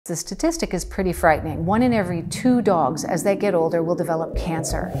The statistic is pretty frightening. 1 in every 2 dogs, as they get older, will develop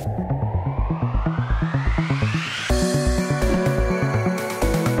cancer.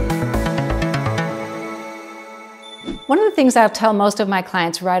 One of the things I'll tell most of my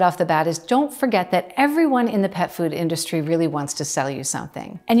clients right off the bat is don't forget that everyone in the pet food industry really wants to sell you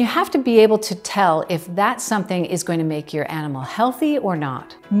something. And you have to be able to tell if that something is going to make your animal healthy or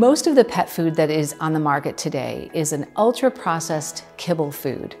not. Most of the pet food that is on the market today is an ultra-processed kibble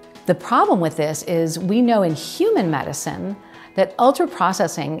food. The problem with this is we know in human medicine that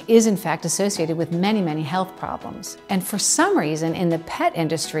ultra-processing is in fact associated with many health problems. And for some reason in the pet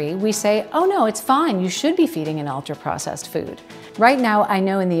industry, we say, oh no, it's fine, you should be feeding an ultra-processed food. Right now, I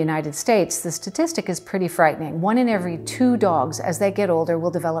know in the United States, the statistic is pretty frightening. 1 in every 2 dogs, as they get older,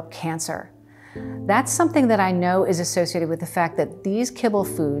 will develop cancer. That's something that I know is associated with the fact that these kibble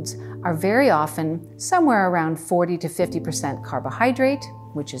foods are very often somewhere around 40 to 50% carbohydrate,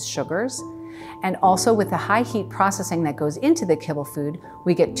 which is sugars, and also with the high heat processing that goes into the kibble food,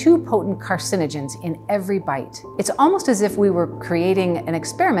 we get 2 potent carcinogens in every bite. It's almost as if we were creating an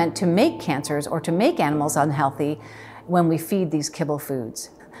experiment to make cancers or to make animals unhealthy when we feed these kibble foods.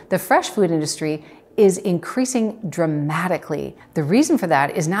 The fresh food industry is increasing dramatically. The reason for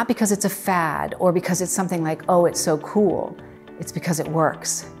that is not because it's a fad or because it's something like, oh, it's so cool. It's because it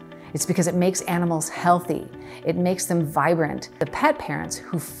works. It's because it makes animals healthy. It makes them vibrant. The pet parents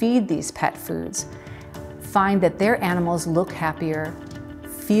who feed these pet foods find that their animals look happier,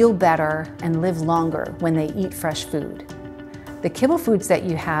 feel better, and live longer when they eat fresh food. The kibble foods that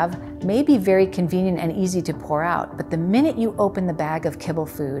you have may be very convenient and easy to pour out, but the minute you open the bag of kibble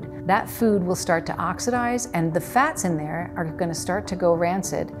food, that food will start to oxidize and the fats in there are going to start to go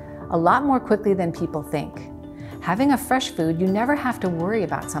rancid a lot more quickly than people think. Having a fresh food, you never have to worry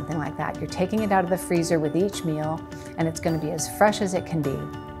about something like that. You're taking it out of the freezer with each meal, and it's going to be as fresh as it can be.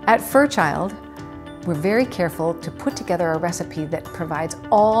 At Furchild, we're very careful to put together a recipe that provides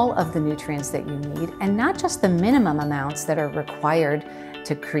all of the nutrients that you need, and not just the minimum amounts that are required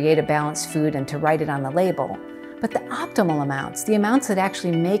to create a balanced food and to write it on the label, but the optimal amounts, the amounts that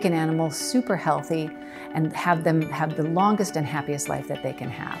actually make an animal super healthy and have them have the longest and happiest life that they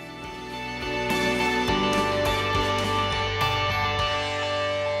can have.